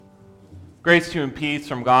Grace to you and peace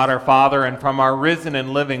from God our Father and from our risen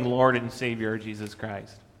and living Lord and Savior, Jesus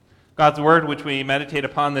Christ. God's word which we meditate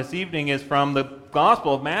upon this evening is from the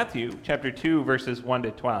Gospel of Matthew, chapter 2, verses 1 to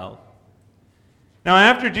 12. Now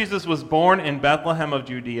after Jesus was born in Bethlehem of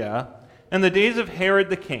Judea, in the days of Herod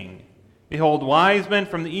the king, behold, wise men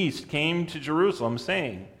from the east came to Jerusalem,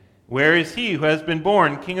 saying, Where is he who has been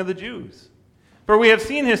born King of the Jews? For we have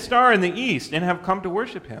seen his star in the east and have come to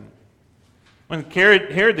worship him. When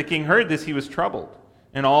Herod the king heard this, he was troubled,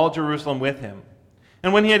 and all Jerusalem with him.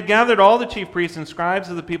 And when he had gathered all the chief priests and scribes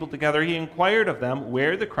of the people together, he inquired of them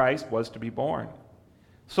where the Christ was to be born.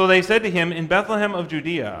 So they said to him, In Bethlehem of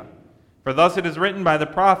Judea, for thus it is written by the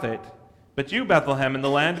prophet, But you, Bethlehem, in the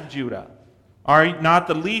land of Judah, are not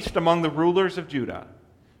the least among the rulers of Judah.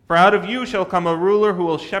 For out of you shall come a ruler who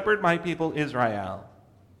will shepherd my people Israel.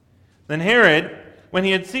 Then Herod, when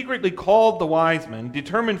he had secretly called the wise men,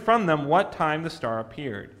 determined from them what time the star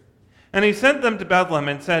appeared. And he sent them to Bethlehem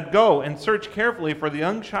and said, Go and search carefully for the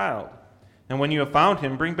young child. And when you have found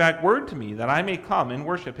him, bring back word to me, that I may come and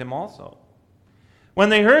worship him also. When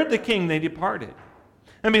they heard the king, they departed.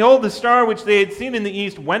 And behold, the star which they had seen in the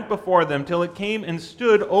east went before them, till it came and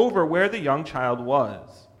stood over where the young child was.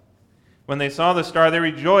 When they saw the star, they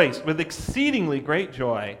rejoiced with exceedingly great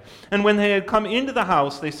joy. And when they had come into the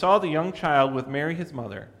house, they saw the young child with Mary his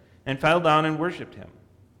mother, and fell down and worshipped him.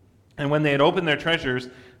 And when they had opened their treasures,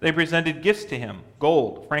 they presented gifts to him,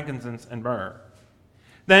 gold, frankincense, and myrrh.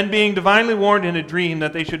 Then, being divinely warned in a dream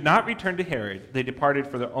that they should not return to Herod, they departed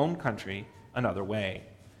for their own country another way.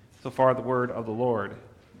 So far the word of the Lord.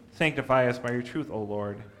 Sanctify us by your truth, O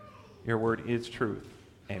Lord. Your word is truth.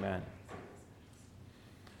 Amen.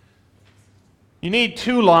 You need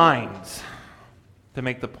two lines to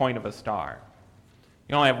make the point of a star.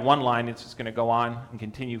 You only have one line, it's just going to go on and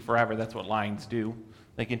continue forever. That's what lines do.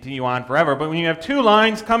 They continue on forever. But when you have two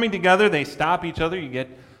lines coming together, they stop each other, you get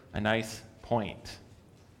a nice point.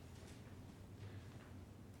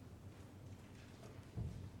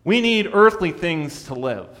 We need earthly things to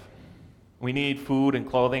live. We need food and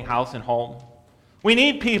clothing, house and home. We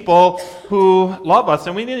need people who love us,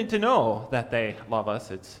 and we need to know that they love us.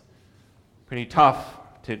 It's pretty tough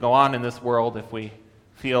to go on in this world if we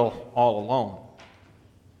feel all alone.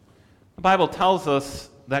 The Bible tells us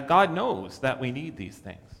that God knows that we need these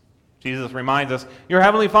things. Jesus reminds us, your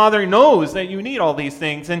heavenly Father knows that you need all these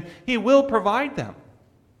things, and he will provide them.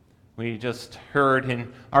 We just heard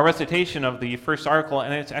in our recitation of the first article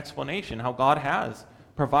and its explanation how God has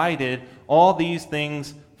provided all these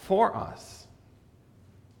things for us.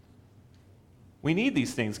 We need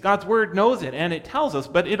these things. God's word knows it, and it tells us,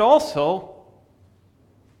 but it also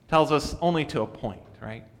tells us only to a point,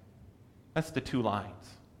 right? That's the two lines.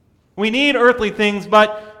 We need earthly things,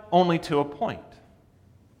 but only to a point.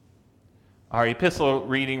 Our epistle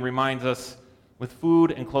reading reminds us, with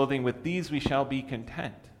food and clothing, with these we shall be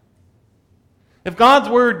content. If God's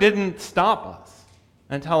word didn't stop us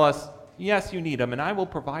and tell us, yes, you need them, and I will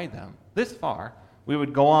provide them, this far, we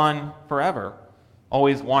would go on forever,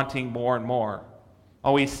 always wanting more and more,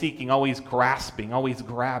 always seeking, always grasping, always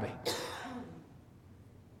grabbing.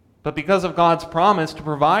 But because of God's promise to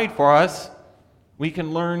provide for us, we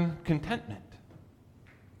can learn contentment.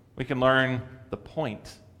 We can learn the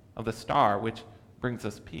point of the star, which brings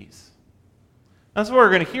us peace. That's what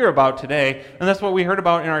we're going to hear about today, and that's what we heard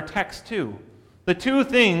about in our text too. The two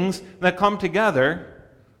things that come together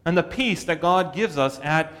and the peace that God gives us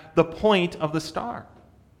at the point of the star.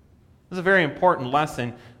 This is a very important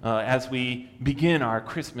lesson as we begin our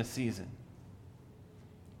Christmas season.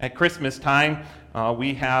 At Christmas time,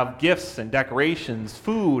 we have gifts and decorations,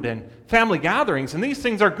 food and family gatherings, and these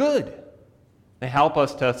things are good. They help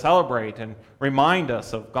us to celebrate and remind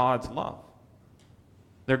us of God's love.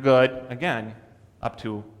 They're good, again, up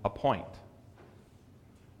to a point.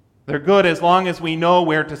 They're good as long as we know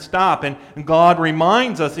where to stop, and God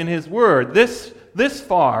reminds us in his word, this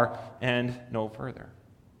far and no further.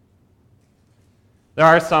 There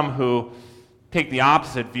are some who take the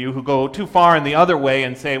opposite view, who go too far in the other way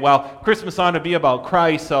and say, well, Christmas ought to be about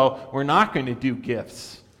Christ, so we're not going to do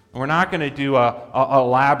gifts. We're not going to do a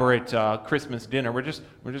elaborate Christmas dinner. We're just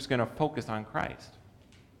going to focus on Christ.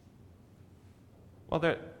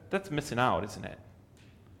 Well, that's missing out, isn't it?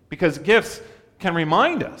 Because gifts can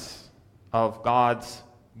remind us of God's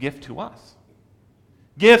gift to us.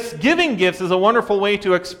 Giving gifts is a wonderful way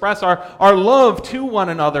to express our love to one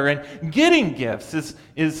another, and getting gifts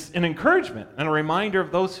is an encouragement and a reminder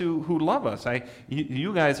of those who love us.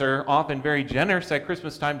 You guys are often very generous at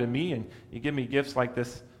Christmas time to me, and you give me gifts like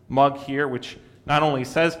this mug here, which not only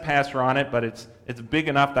says Pastor on it, but it's big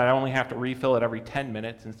enough that I only have to refill it every 10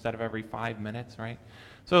 minutes instead of every 5 minutes, right?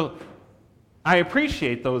 So I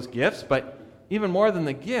appreciate those gifts, but even more than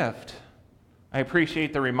the gift, I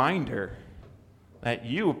appreciate the reminder that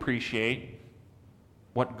you appreciate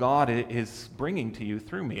what God is bringing to you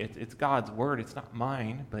through me. It's God's word. It's not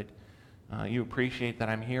mine, but you appreciate that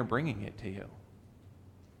I'm here bringing it to you.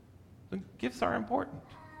 The gifts are important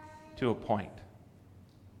to a point.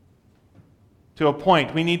 To a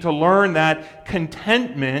point. We need to learn that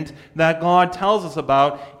contentment that God tells us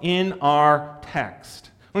about in our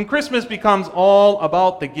text. When Christmas becomes all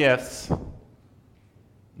about the gifts,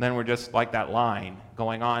 then we're just like that line,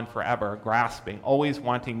 going on forever, grasping, always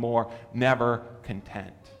wanting more, never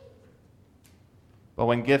content. But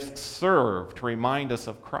when gifts serve to remind us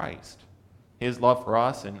of Christ, his love for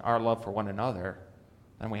us and our love for one another,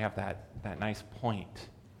 then we have that nice point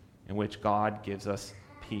in which God gives us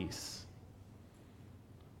peace.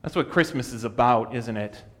 That's what Christmas is about, isn't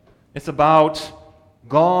it? It's about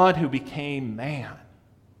God who became man.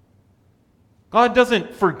 God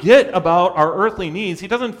doesn't forget about our earthly needs. He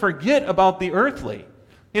doesn't forget about the earthly.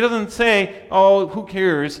 He doesn't say, oh, who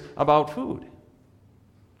cares about food?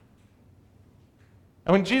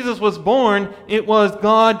 And when Jesus was born, it was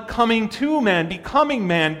God coming to man, becoming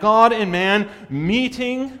man, God and man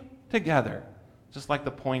meeting together, just like the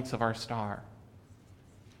points of our star.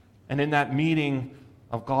 And in that meeting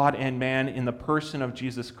of God and man in the person of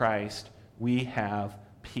Jesus Christ, we have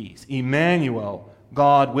peace. Emmanuel,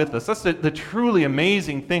 God with us. That's the truly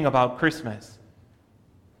amazing thing about Christmas,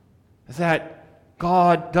 is that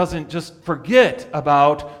God doesn't just forget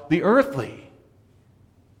about the earthly,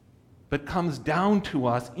 but comes down to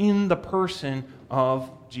us in the person of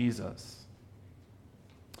Jesus.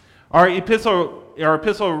 Our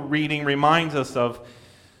epistle reading reminds us of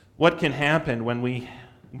what can happen when we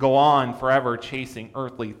go on forever chasing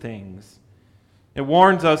earthly things. It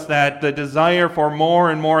warns us that the desire for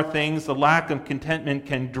more and more things, the lack of contentment,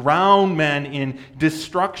 can drown men in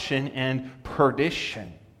destruction and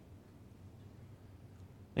perdition.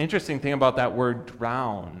 The interesting thing about that word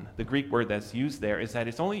drown, the Greek word that's used there, is that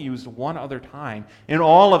it's only used one other time in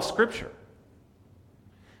all of Scripture.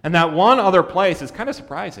 And that one other place is kind of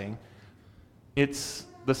surprising. It's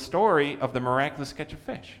the story of the miraculous catch of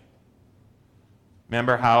fish.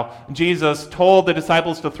 Remember how Jesus told the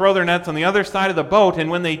disciples to throw their nets on the other side of the boat, and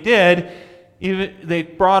when they did, they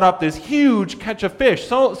brought up this huge catch of fish.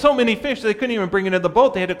 So many fish they couldn't even bring it into the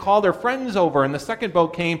boat. They had to call their friends over, and the second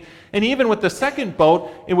boat came. And even with the second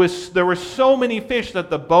boat, there were so many fish that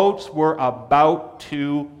the boats were about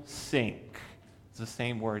to sink. It's the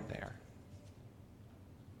same word there.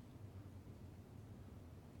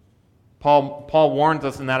 Paul warns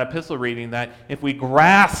us in that epistle reading that if we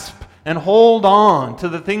grasp and hold on to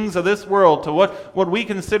the things of this world, to what we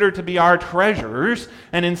consider to be our treasures,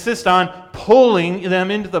 and insist on pulling them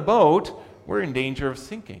into the boat, we're in danger of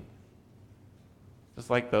sinking. Just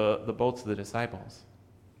like the boats of the disciples.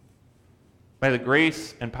 By the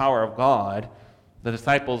grace and power of God, the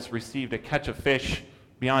disciples received a catch of fish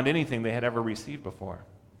beyond anything they had ever received before.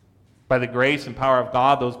 By the grace and power of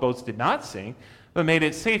God, those boats did not sink, but made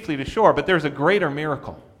it safely to shore. But there's a greater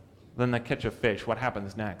miracle than the catch of fish. What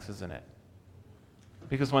happens next, isn't it?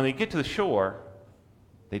 Because when they get to the shore,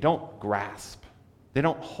 they don't grasp. They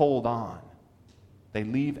don't hold on. They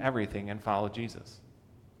leave everything and follow Jesus.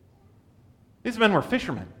 These men were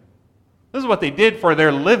fishermen. This is what they did for their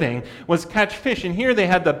living, was catch fish. And here they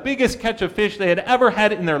had the biggest catch of fish they had ever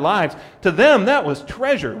had in their lives. To them, that was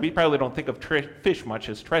treasure. We probably don't think of fish much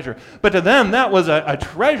as treasure. But to them, that was a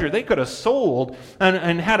treasure they could have sold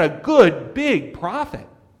and had a good, big profit.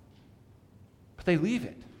 But they leave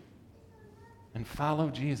it and follow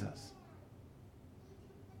Jesus.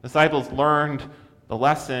 Disciples learned the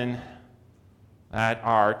lesson that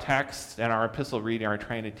our text and our epistle reading are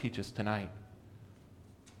trying to teach us tonight.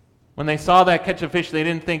 When they saw that catch of fish, they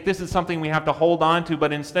didn't think this is something we have to hold on to,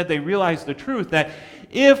 but instead they realized the truth that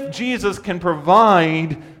if Jesus can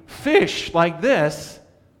provide fish like this,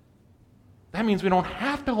 that means we don't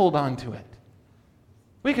have to hold on to it.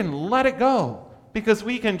 We can let it go, because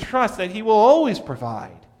we can trust that he will always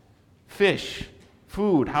provide fish,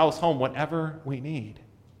 food, house, home, whatever we need.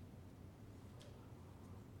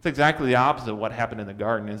 It's exactly the opposite of what happened in the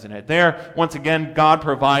garden, isn't it? There, once again, God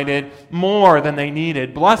provided more than they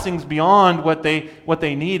needed, blessings beyond what they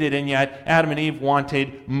needed, and yet Adam and Eve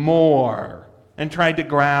wanted more and tried to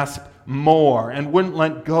grasp more and wouldn't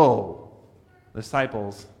let go. The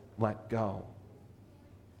disciples let go.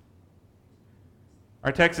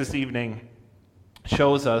 Our text this evening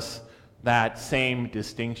shows us that same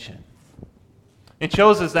distinction. It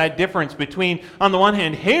shows us that difference between, on the one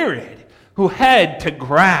hand, Herod, who had to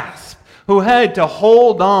grasp, who had to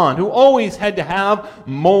hold on, who always had to have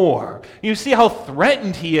more. You see how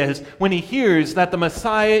threatened he is when he hears that the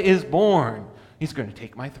Messiah is born. He's going to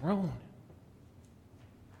take my throne.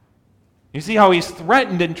 You see how he's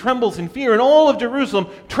threatened and trembles in fear, and all of Jerusalem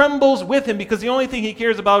trembles with him because the only thing he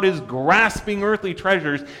cares about is grasping earthly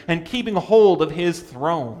treasures and keeping hold of his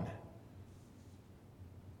throne.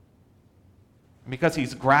 And because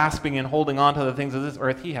he's grasping and holding on to the things of this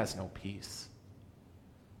earth, he has no peace.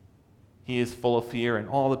 He is full of fear, and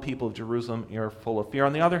all the people of Jerusalem are full of fear.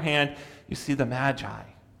 On the other hand, you see the Magi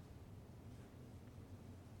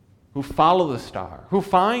who follow the star, who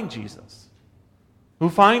find Jesus, who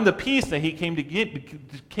find the peace that he came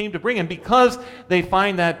to bring. And because they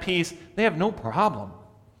find that peace, they have no problem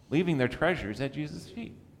leaving their treasures at Jesus'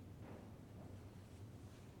 feet.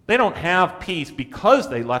 They don't have peace because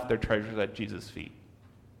they left their treasures at Jesus' feet.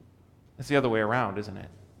 It's the other way around, isn't it?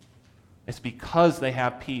 It's because they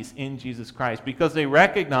have peace in Jesus Christ, because they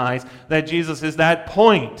recognize that Jesus is that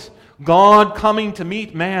point, God coming to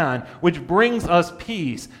meet man, which brings us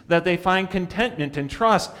peace, that they find contentment and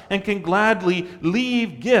trust and can gladly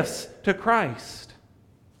leave gifts to Christ.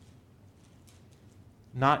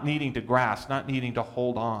 Not needing to grasp, not needing to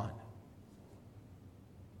hold on.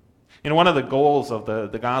 One of the goals of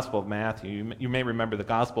the Gospel of Matthew, you may remember the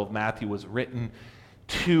Gospel of Matthew was written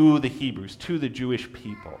to the Hebrews, to the Jewish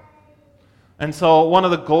people. And so one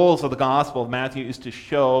of the goals of the Gospel of Matthew is to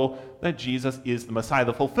show that Jesus is the Messiah,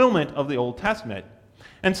 the fulfillment of the Old Testament.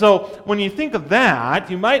 And so when you think of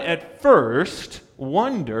that, you might at first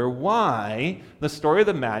wonder why the story of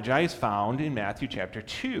the Magi is found in Matthew chapter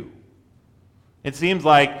 2. It seems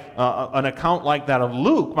like an account like that of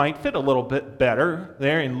Luke might fit a little bit better.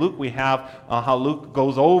 There in Luke we have how Luke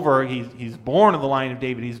goes over, he's born of the line of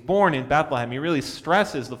David, he's born in Bethlehem. He really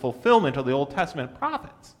stresses the fulfillment of the Old Testament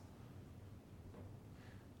prophets.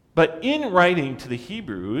 But in writing to the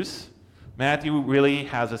Hebrews, Matthew really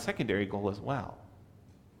has a secondary goal as well.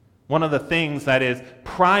 One of the things that is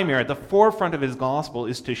primary at the forefront of his gospel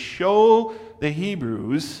is to show the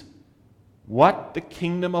Hebrews what the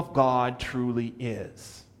kingdom of God truly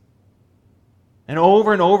is. And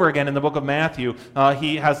over again in the book of Matthew,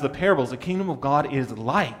 he has the parables. The kingdom of God is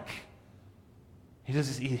like.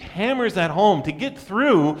 He hammers that home to get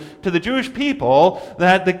through to the Jewish people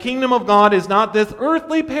that the kingdom of God is not this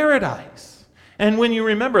earthly paradise. And when you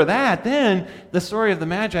remember that, then the story of the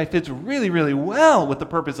Magi fits really, really well with the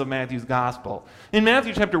purpose of Matthew's gospel. In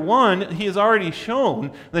Matthew chapter 1, he has already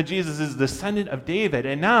shown that Jesus is the descendant of David,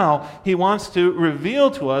 and now he wants to reveal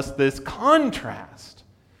to us this contrast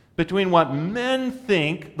between what men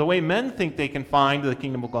think, the way men think they can find the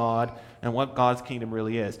kingdom of God, and what God's kingdom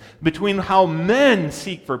really is. Between how men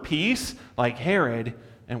seek for peace, like Herod,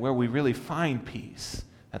 and where we really find peace,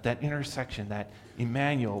 at that intersection, that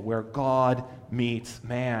Emmanuel, where God meets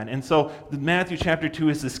man. And so Matthew chapter 2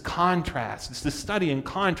 is this contrast. It's this study in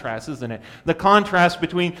contrast, isn't it? The contrast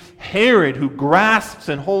between Herod, who grasps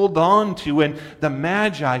and holds on to, and the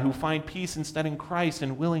Magi, who find peace instead in Christ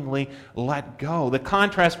and willingly let go. The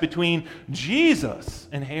contrast between Jesus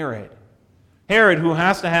and Herod. Herod, who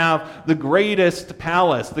has to have the greatest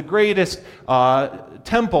palace, the greatest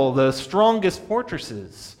temple, the strongest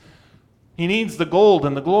fortresses. He needs the gold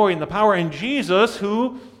and the glory and the power. And Jesus,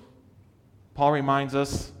 who, Paul reminds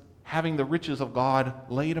us, having the riches of God,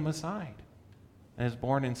 laid him aside and is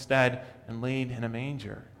born instead and laid in a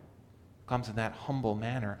manger. Comes in that humble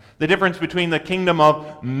manner. The difference between the kingdom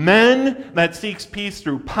of men that seeks peace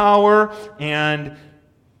through power and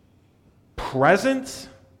presence,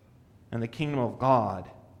 and the kingdom of God,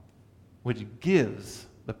 which gives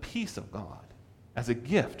the peace of God as a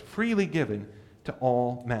gift freely given to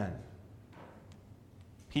all men.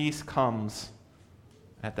 Peace comes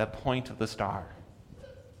at that point of the star,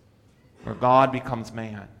 where God becomes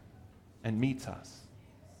man and meets us,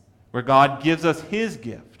 where God gives us his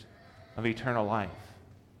gift of eternal life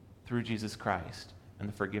through Jesus Christ and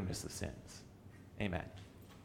the forgiveness of sins. Amen.